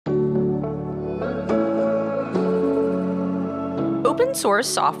Open source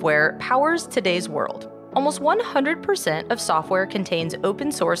software powers today's world. Almost 100% of software contains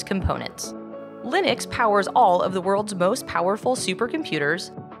open source components. Linux powers all of the world's most powerful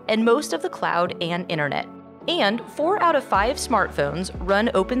supercomputers and most of the cloud and internet. And 4 out of 5 smartphones run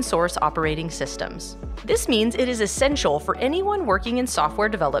open source operating systems. This means it is essential for anyone working in software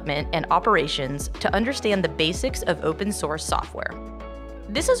development and operations to understand the basics of open source software.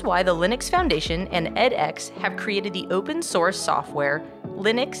 This is why the Linux Foundation and edX have created the Open Source Software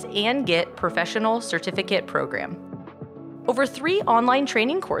Linux and Git Professional Certificate Program. Over 3 online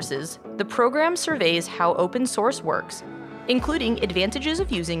training courses, the program surveys how open source works, including advantages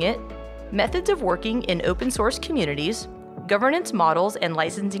of using it, methods of working in open source communities, governance models, and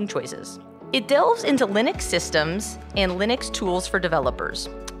licensing choices. It delves into Linux systems and Linux tools for developers,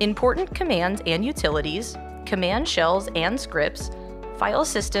 important commands and utilities, command shells and scripts, file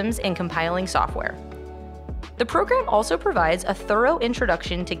systems, and compiling software. The program also provides a thorough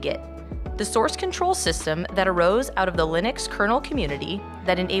introduction to Git, the source control system that arose out of the Linux kernel community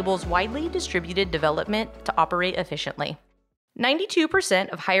that enables widely distributed development to operate efficiently. 92%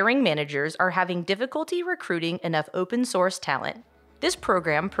 of hiring managers are having difficulty recruiting enough open source talent. This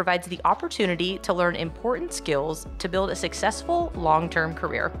program provides the opportunity to learn important skills to build a successful long-term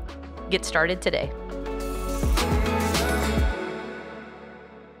career. Get started today.